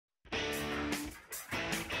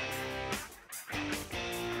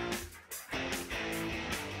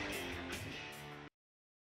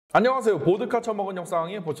안녕하세요. 보드카 처먹은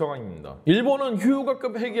역사왕의 보청왕입니다. 일본은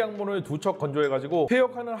휴가급 헬기 항모를 2척 건조해가지고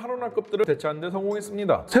퇴역하는 하루나급들을 대체하는 데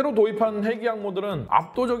성공했습니다. 새로 도입한 헬기 항모들은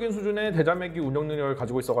압도적인 수준의 대자매기 운영 능력을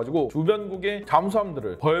가지고 있어가지고 주변국의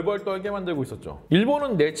잠수함들을 벌벌 떨게 만들고 있었죠.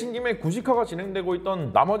 일본은 내친김에 구식화가 진행되고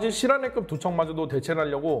있던 나머지 실하네급 2척마저도 대체를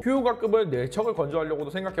하려고 휴가급을 4척을 건조하려고도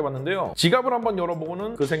생각해봤는데요. 지갑을 한번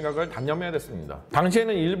열어보고는 그 생각을 단념해야 됐습니다.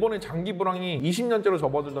 당시에는 일본의 장기 불황이 20년째로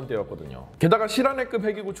접어들던 때였거든요. 게다가 실하네급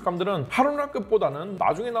헬기 구축함들은 하루나급보다는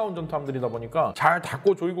나중에 나온 전투함들이다 보니까 잘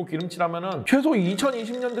닦고 조이고 기름칠하면은 최소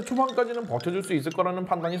 2020년대 초반까지는 버텨줄 수 있을 거라는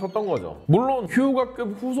판단이 섰던 거죠. 물론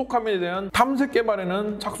휴가급 후속함에 대한 탐색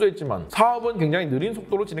개발에는 착수했지만 사업은 굉장히 느린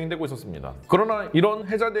속도로 진행되고 있었습니다. 그러나 이런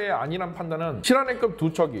해자대의 안일한 판단은 실하네급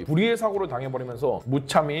 2척이 불의의 사고를 당해버리면서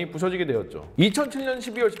무참히 부서지게 되었죠. 2007년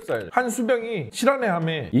 12월 14일 한 수병이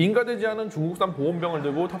실하네함에 인가되지 않은 중국산 보온병을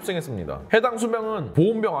들고 탑승했습니다. 해당 수병은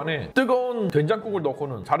보온병 안에 뜨거운 된장국을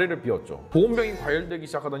넣고는 자리를 비웠죠. 보온병이 과열되기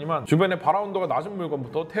시작하더니만 주변에 발화온도가 낮은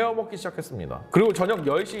물건부터 태워먹기 시작했습니다. 그리고 저녁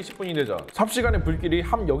 10시 20분이 되자 삽시간에 불길이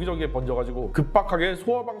함 여기저기에 번져가지고 급박하게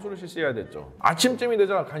소화방수를 실시해야 됐죠. 아침쯤이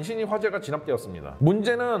되자 간신히 화재가 진압되었습니다.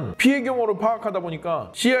 문제는 피해 규모를 파악하다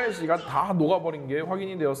보니까 CIC가 다 녹아버린 게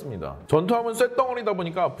확인이 되었습니다. 전투함은 쇳덩어리다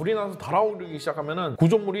보니까 불이 나서 달아오르기 시작하면은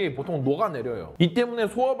구조물이 보통 녹아내려요. 이 때문에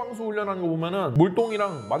소화방수 훈련하는 거 보면은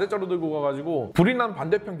물동이랑 마대자루 들고 가가지고 불이 난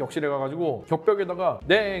반대편 격실에 가가지고 격벽에다가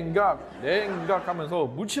냉각 하면서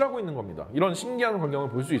물칠하고 있는 겁니다. 이런 신기한 광경을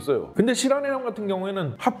볼 수 있어요. 근데 실하네함 같은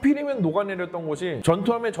경우에는 하필이면 녹아내렸던 곳이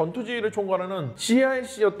전투함의 전투지휘를 총괄하는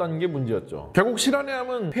CIC였다는 게 문제였죠. 결국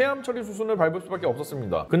실하네함은 폐암 처리 수순을 밟을 수밖에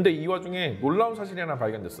없었습니다. 근데 이 와중에 놀라운 사실이 하나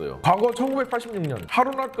발견됐어요. 과거 1986년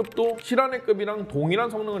하루나급도 실하네급이랑 동일한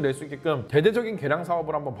성능을 낼 수 있게끔 대대적인 개량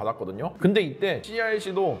사업을 한번 받았거든요. 근데 이때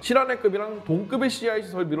CIC도 실하네급이랑 동급의 CIC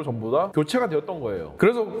설비로 전부 다 교체가 되었던 거예요.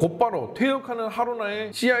 그래서 곧바로 퇴역하는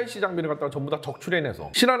하루나의 CIC 장비를 갖다가 전부 다 적출해내서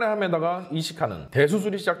실하네함에다가 이식하는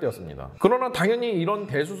대수술이 시작되었습니다. 그러나 당연히 이런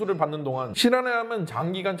대수술을 받는 동안 실하네함은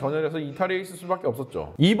장기간 전열해서 이탈해 있을 수밖에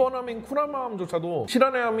없었죠. 이번 함인 쿠라마함조차도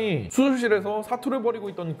실하네함이 수술실에서 사투를 벌이고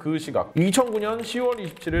있던 그 시각 2009년 10월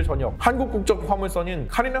 27일 저녁 한국 국적 화물선인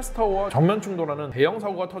카리나스 타워와 정면 충돌하는 대형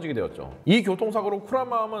사고가 터지게 되었죠. 이 교통사고로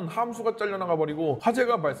쿠라마함은 함수가 잘려나가 버리고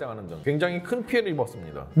화재가 발생하는 등 굉장히 큰 피해를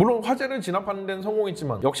입었습니다. 물론 화재를 진압하는 데는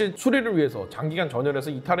성공했지만 역시 수리를 위해서 장기간 전열해서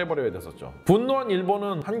이탈해버려야 됐었죠. 분노한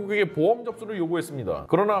일본은 한국에게 보험 접수를 요구했습니다.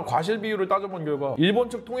 그러나 과실 비율을 따져본 결과 일본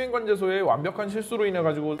측 통행관제소의 완벽한 실수로 인해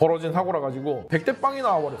가지고 벌어진 사고라 가지고 100대 빵이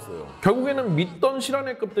나와버렸어요. 결국에는 믿던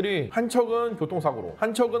실하네급들이 한 척은 교통사고로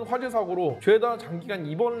한 척은 화재사고로 죄다 장기간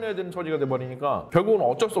입원을 해야 되는 처지가 돼버리니까 결국은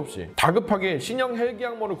어쩔 수 없이 다급하게 신형 헬기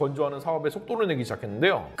항모를 건조하는 사업에 속도를 내기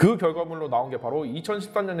시작했는데요. 그 결과물로 나온 게 바로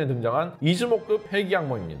 2014년에 등장한 이즈모급 헬기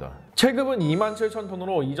항모입니다. 체급은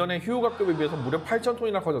 27,000톤으로 이전의 휴가급에 비해서 무려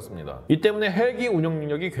 8,000톤이나 커졌습니다. 이 때문에 헬기 운영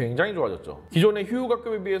능력이 굉장히 좋아졌죠. 기존의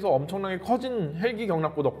휴가급에 비해서 엄청나게 커진 헬기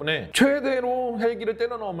경납고 덕분에 최대로 헬기를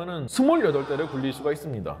때려 넣으면 28대를 굴릴 수가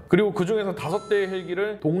있습니다. 그리고 그 중에서 5대의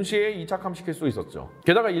헬기를 동시에 이착함시킬 수 있었죠.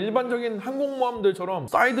 게다가 일반적인 항공모함들처럼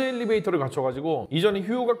사이드 엘리베이터를 갖춰가지고 이전의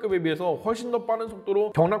휴가급에 비해서 훨씬 더 빠른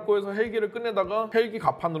속도로 경납고에서 헬기를 끝내다가 헬기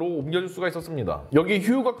갑판으로 옮겨줄 수가 있었습니다. 여기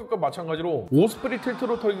휴가급과 마찬가지로 오스프리 틸트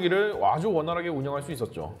로터기를 아주 원활하게 운영할 수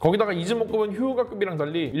있었죠. 거기다가 이즈모급은 휴가급이랑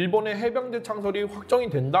달리 일본의 해병대 창설이 확정이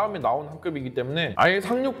된 다음에 나온 함급이기 때문에 아예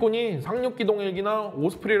상륙군이 상륙기동 헬기나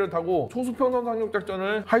오스프리를 타고 초수평선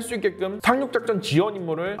상륙작전을 할 수 있게끔 상륙작전 지원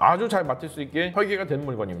임무를 아주 잘 맡을 수 있게 설계가 된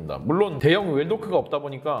물건입니다. 물론 대형 웰도크가 없다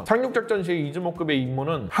보니까 상륙작전 시의 이즈모급의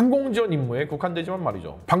임무는 항공지원 임무에 국한되지만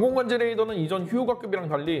말이죠. 방공관제 레이더는 이전 휴가급이랑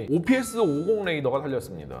달리 OPS-50 레이더가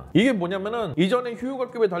달렸습니다. 이게 뭐냐면은 이전에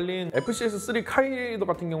휴가급에 달린 FCS-3 카이 레이더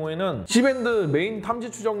같은 경우에는 C밴드 메인 탐지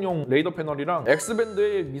추정용 레이더 패널이랑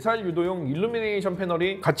X밴드의 미사일 유도용 일루미네이션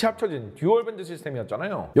패널이 같이 합쳐진 듀얼밴드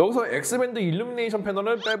시스템이었잖아요. 여기서 X밴드 일루미네이션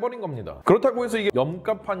패널을 빼버린 겁니다. 그렇다고 해서 이게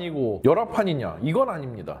염가판이고 열화판이냐? 이건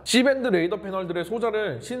아닙니다. C밴드 레이더 패널들의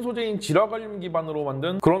소자를 신소재인 질화갈륨 기반으로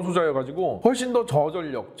만든 그런 소자여가지고 훨씬 더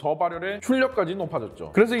저전력, 저발열의 출력까지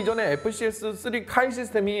높아졌죠. 그래서 이전에 FCS-3 카이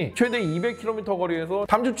시스템이 최대 200km 거리에서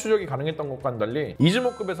탐지 추적이 가능했던 것과는 달리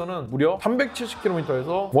이즈모급에서는 무려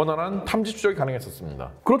 370km에서 원활한 탐지 추적이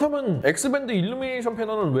가능했었습니다. 그렇다면 X밴드 일루미네이션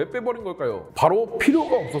패널은 왜 빼버린 걸까요? 바로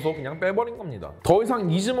필요가 없어서 그냥 빼버린 겁니다. 더 이상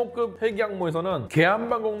이즈모급 헬기 항모에서는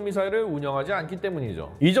계함방공 미사일을 운영하지 않기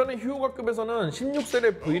때문이죠. 이전에 휴가급에서는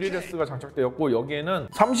 16셀의 VLS가 장착되었고 여기에는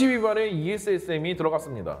 32발의 ESSM이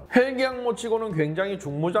들어갔습니다. 헬기 항모치고는 굉장히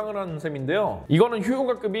중무장을 하는 셈인데요. 이거는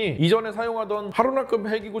휴가급이 이전에 사용하던 하루나급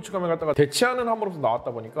헬기 구축함을 갖다가 대체하는 함으로서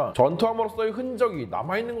나왔다 보니까 전투함으로서의 흔적이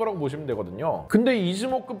남아있는 거라고 보시면 되거든요. 근데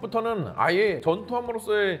이즈모급부터는 아예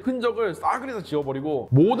전투함으로서의 흔적을 싸그리 다 하늘에서 지워버리고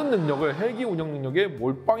모든 능력을 헬기 운영 능력에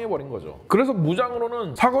몰빵해버린 거죠. 그래서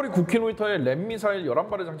무장으로는 사거리 9km의 램 미사일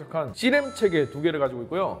 11발을 장착한 C램 체계 2개를 가지고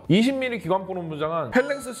있고요. 20mm 기관포로 무장한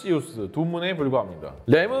펠랭스 시우스 2문에 불과합니다.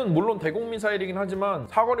 램은 물론 대공 미사일이긴 하지만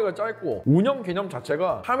사거리가 짧고 운영 개념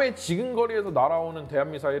자체가 함의 지근거리에서 날아오는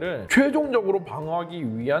대한 미사일을 최종적으로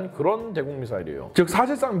방어하기 위한 그런 대공 미사일이에요. 즉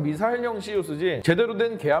사실상 미사일형 시우스지 제대로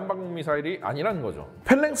된 개한 방공 미사일이 아니라는 거죠.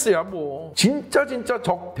 펠랭스야 뭐 진짜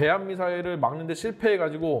적 대한 미사일을 막는데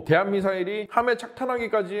실패해가지고 대한 미사일이 함에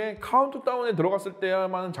착탄하기까지의 카운트다운에 들어갔을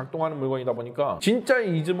때야만 작동하는 물건이다 보니까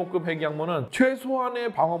진짜의 이즈모급 해기항모는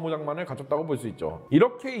최소한의 방어 무장만을 갖췄다고 볼 수 있죠.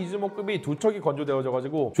 이렇게 이즈모급이 두 척이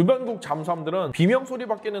건조되어져가지고 주변국 잠수함들은 비명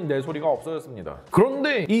소리밖에는 내 소리가 없어졌습니다.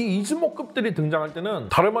 그런데 이 이즈모급들이 등장할 때는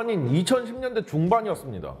다름 아닌 2010년대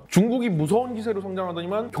중반이었습니다. 중국이 무서운 기세로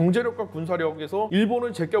성장하더니만 경제력과 군사력에서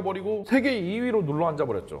일본을 제껴버리고 세계 2위로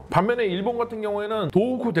눌러앉아버렸죠. 반면에 일본 같은 경우에는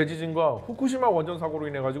도호쿠 대지진과 후쿠시마 원전 사고로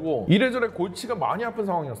인해 가지고 이래저래 골치가 많이 아픈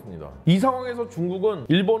상황이었습니다. 이 상황에서 중국은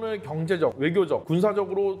일본을 경제적, 외교적,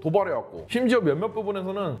 군사적으로 도발해왔고 심지어 몇몇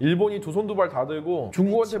부분에서는 일본이 두 손 두 발 다 들고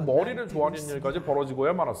중국한테 머리를 조아리는 일까지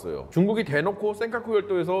벌어지고야 말았어요. 중국이 대놓고 센카쿠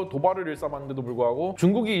열도에서 도발을 일삼았는데도 불구하고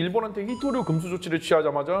중국이 일본한테 히토류 금수 조치를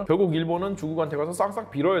취하자마자 결국 일본은 중국한테 가서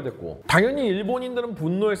싹싹 빌어야 됐고 당연히 일본인들은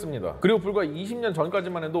분노했습니다. 그리고 불과 20년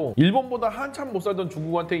전까지만 해도 일본보다 한참 못 살던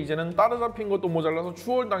중국한테 이제는 따라잡힌 것도 모자라서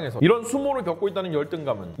추월당해서 이런 수모를 겪고 있다는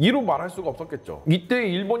열등감은 이루 말할 수가 없었겠죠. 이때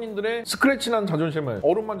일본인들의 스크래치난 자존심을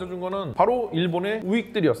어루만져준 거는 바로 일본의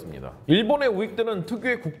우익들이었습니다. 일본의 우익들은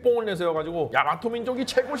특유의 국뽕을 내세워가지고 야마토 민족이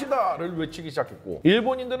최고시다 를 외치기 시작했고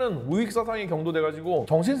일본인들은 우익 사상에 경도돼가지고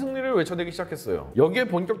정신승리를 외쳐대기 시작했어요. 여기에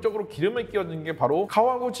본격적으로 기름을 끼얹은 게 바로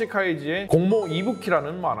카와구치 카이지의 공모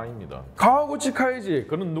이부키라는 만화입니다. 카와구치 카이지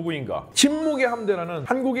그는 누구인가? 침묵의 함대라는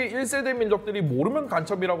한국의 1세대 밀덕들이 모르면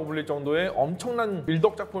간첩이라고 불릴 정도의 엄청난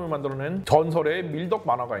밀덕 작품을 만들어낸 전설의 밀덕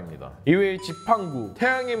만화가입니다. 이외에 지팡구,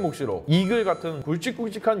 태양의 묵시록, 이글 같은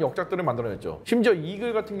굵직굵직한 역작들을 만들어냈죠. 심지어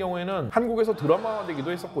이글 같은 경우에는 한국에서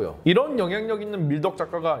드라마화되기도 했었고요. 이런 영향력 있는 밀덕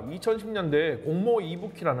작가가 2010년대에 공모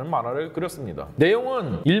이부키라는 만화를 그렸습니다.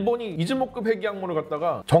 내용은 일본이 이즈모급 해기항모를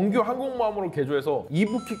갖다가 정규 항공모함으로 개조해서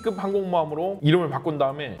이부키급 항공모함으로 이름을 바꾼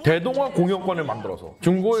다음에 대동아 공영권을 만들어서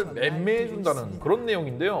중국을 맴매해준다는 그런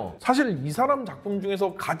내용인데요. 사실 이 사람 작품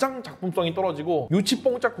중에서 가장 작품성이 떨어지고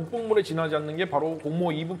유치뽕짝 국뽕물에 지나지 않는 게 바로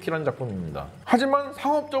공모 이부키라는 작품입니다. 하지만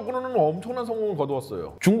상업적으로는 엄청난 성공을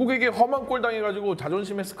거두었어요. 중국에게 험한 꼴 당해가지고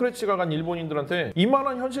자존심에 스크래치가 간 일본인들한테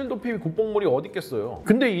이만한 현실 도피 국뽕물이 어딨겠어요.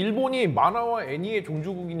 근데 일본이 만화와 애니의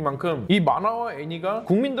종주국이니만큼 이 만화와 애니가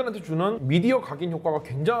국민들한테 주는 미디어 각인 효과가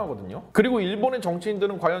굉장하거든요. 그리고 일본의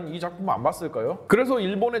정치인들은 과연 이 작품 안 봤을까요? 그래서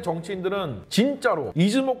일본의 정치인들은 진짜로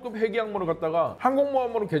이즈모급 해기항모를 갖다가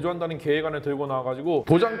항공모함으로 개조한다는 계획안을 들고 나와가지고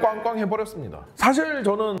도장 꽝꽝 해버렸습니다. 사실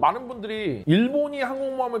저는 많은 분들이 일본이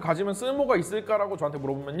항공모함을 가지면 쓸모가 있을까라고 저한테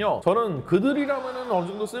물어보면요, 저는 그들이라면 어느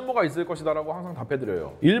정도 쓸모가 있을 것이다 라고 항상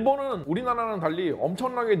답해드려요. 일본은 우리나라랑 달리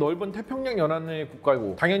엄청나게 넓은 태평양 연안의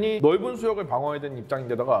국가이고 당연히 넓은 수역을 방어해야 되는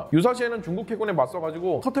입장인데다가 유사시에는 중국 해군에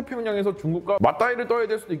맞서가지고 서태평양에서 중국과 맞다이를 떠야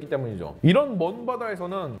될 수도 있기 때문이죠. 이런 먼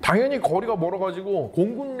바다에서는 당연히 거리가 멀어가지고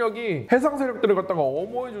공군력이 해상 세력들을 갖다가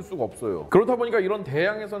엄호해줄 수가 없어요. 그렇다 보니까 이런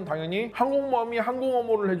대양에서는 당연히 항공모함이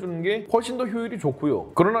항공엄호를 해주는 게 훨씬 더 효율이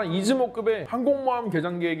좋고요. 그러나 이즈모급의 항공모함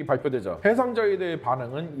개장 계획이 발표되자 해상자위대의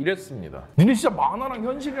반응은 이랬습니다. 니네 진짜 만화랑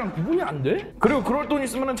현실이랑 구분이 안 돼? 그리고 그럴 돈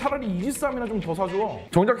있으면 차라리 이지스함이나 좀 더 사줘.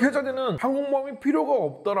 정작 해자대는 항공모함이 필요가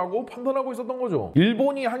없다라고 판단하고 있었던 거죠.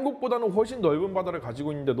 일본이 한국보다는 훨씬 넓은 바다를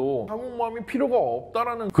가지고 있는데도 항공모함이 필요가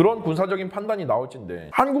없다라는 그런 군사적인 판단이 나올진데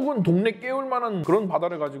한국은 동네 깨울 만한 그런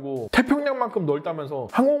바다를 가지고 태평양만큼 넓다면서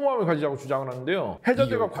항공모함을 가지자고 주장을 하는데요.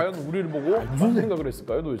 해자대가 과연 우리를 보고 무슨 생각을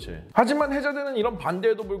했을까요 도대체? 하지만 해자대는 이런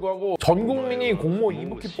반대에도 불구하고 전 국민이 공모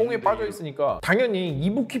이부키 뽕에 빠져 있으니까 당연히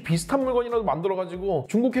이부키 비슷한 물건이라도 만들어가지고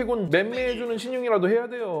중국 해군 맴매해주는 신용이라도 해야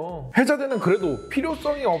돼요. 해자대는 그래도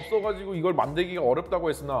필요성이 없어가지고 이걸 만들기가 어렵다고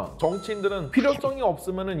했으나 정치인들은 필요성이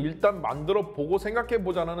없으면 일단 만들어보고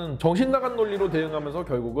생각해보자는 정신나간 논리로 대응하면서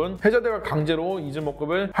결국은 해자대가 강제로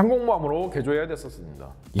이즈모급을 항공모함으로 개조해야 됐었습니다.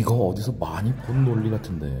 이거 어디서 많이 본 논리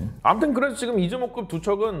같은데. 아무튼 그래서 지금 이즈모급 두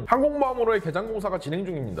척은 항공모함으로의 개장 공사가 진행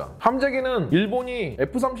중입니다. 함재기는 일본이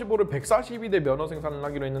F-35를 142대 면허 생산을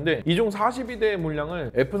하기로 했는데 이 중 42대의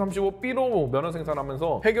물량을 F-35B로 면허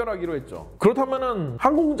생산하면서 해결하기로 했죠. 그렇다면은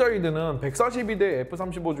항공자위대는 142대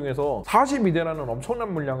F-35 중에서 42대라는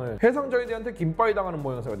엄청난 물량을 해상자위대한테 김빠이 당하는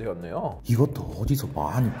모양새가 되었네요. 이것도 어디서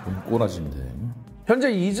많이 본 꼬라지인데.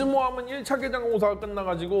 현재 이즈모함은 1차 개장 공사가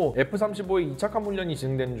끝나가지고 F-35의 2차 칸 훈련이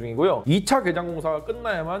진행되는 중이고요. 2차 개장 공사가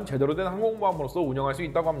끝나야만 제대로 된 항공모함으로서 운영할 수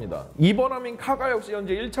있다고 합니다. 이번 함인 카가 역시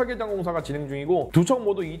현재 1차 개장 공사가 진행 중이고 두 척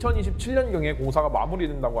모두 2027년경에 공사가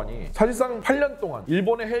마무리된다고 하니 사실상 8년 동안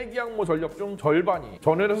일본의 헬기 항모 전력 중 절반이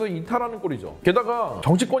전열에서 이탈하는 꼴이죠. 게다가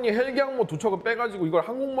정치권이 헬기 항모 두 척을 빼가지고 이걸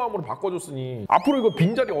항공모함으로 바꿔줬으니 앞으로 이거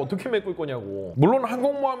빈자리 어떻게 메꿀 거냐고. 물론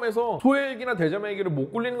항공모함에서 소해헬기나 대자매기를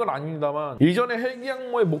못 굴리는 건 아닙니다만 이전에 헬기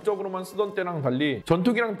항모의 목적으로만 쓰던 때랑 달리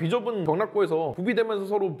전투기랑 비좁은 경락고에서 구비되면서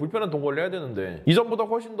서로 불편한 동거를 해야 되는데 이전보다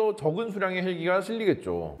훨씬 더 적은 수량의 헬기가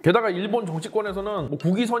실리겠죠. 게다가 일본 정치권에서는 뭐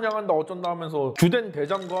국위 선양한다 어쩐다 하면서 주된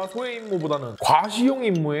대잠과 소해 임무보다는 과시용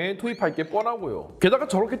임무에 투입할 게 뻔하고요. 게다가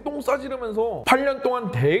저렇게 똥 싸지르면서 8년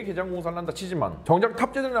동안 대개장 공사를 한다 치지만 정작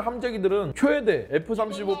탑재되는 함재기들은 최대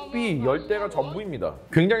F-35B 10대가 전부입니다.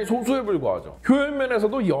 굉장히 소수에 불과하죠.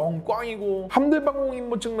 효율면에서도 영꽝이고 함대 방공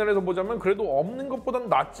임무 측면에서 보자면 그래도 없는 것보단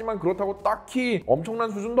낫지만 그렇다고 딱히 엄청난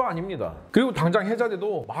수준도 아닙니다. 그리고 당장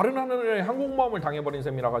해자돼도 마른 하늘에 항공모함을 당해버린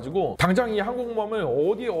셈이라 가지고 당장 이 항공모함을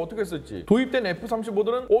어디에 어떻게 쓸지 도입된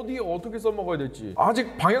F-35들은 어디에 어떻게 써먹어야 될지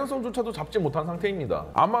아직 방향성조차도 잡지 못한 상태입니다.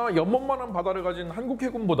 아마 연못만한 바다를 가진 한국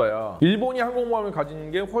해군보다야 일본이 항공모함을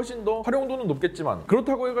가지는 게 훨씬 더 활용도는 높겠지만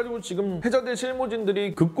그렇다고 해가지고 지금 해자대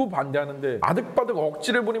실무진들이 극구 반대하는데 아득바득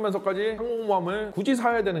억지를 부리면서까지 항공모함을 굳이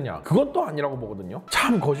사야 되느냐? 그건 또 아니라고 보거든요.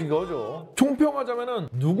 참 거시기하죠. 총평하자면은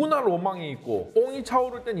누구나 로망이 있고 뽕이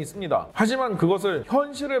차오를 땐 있습니다. 하지만 그것을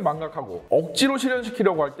현실을 망각하고 억지로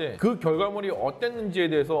실현시키려고 할 때 그 결과물이 어땠는지에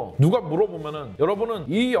대해서 누가 물어보면은 여러분은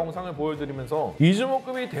이 영상을 보여드리면서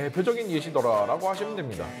이즈모급이 대표적인 예시더라 라고 하시면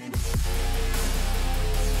됩니다.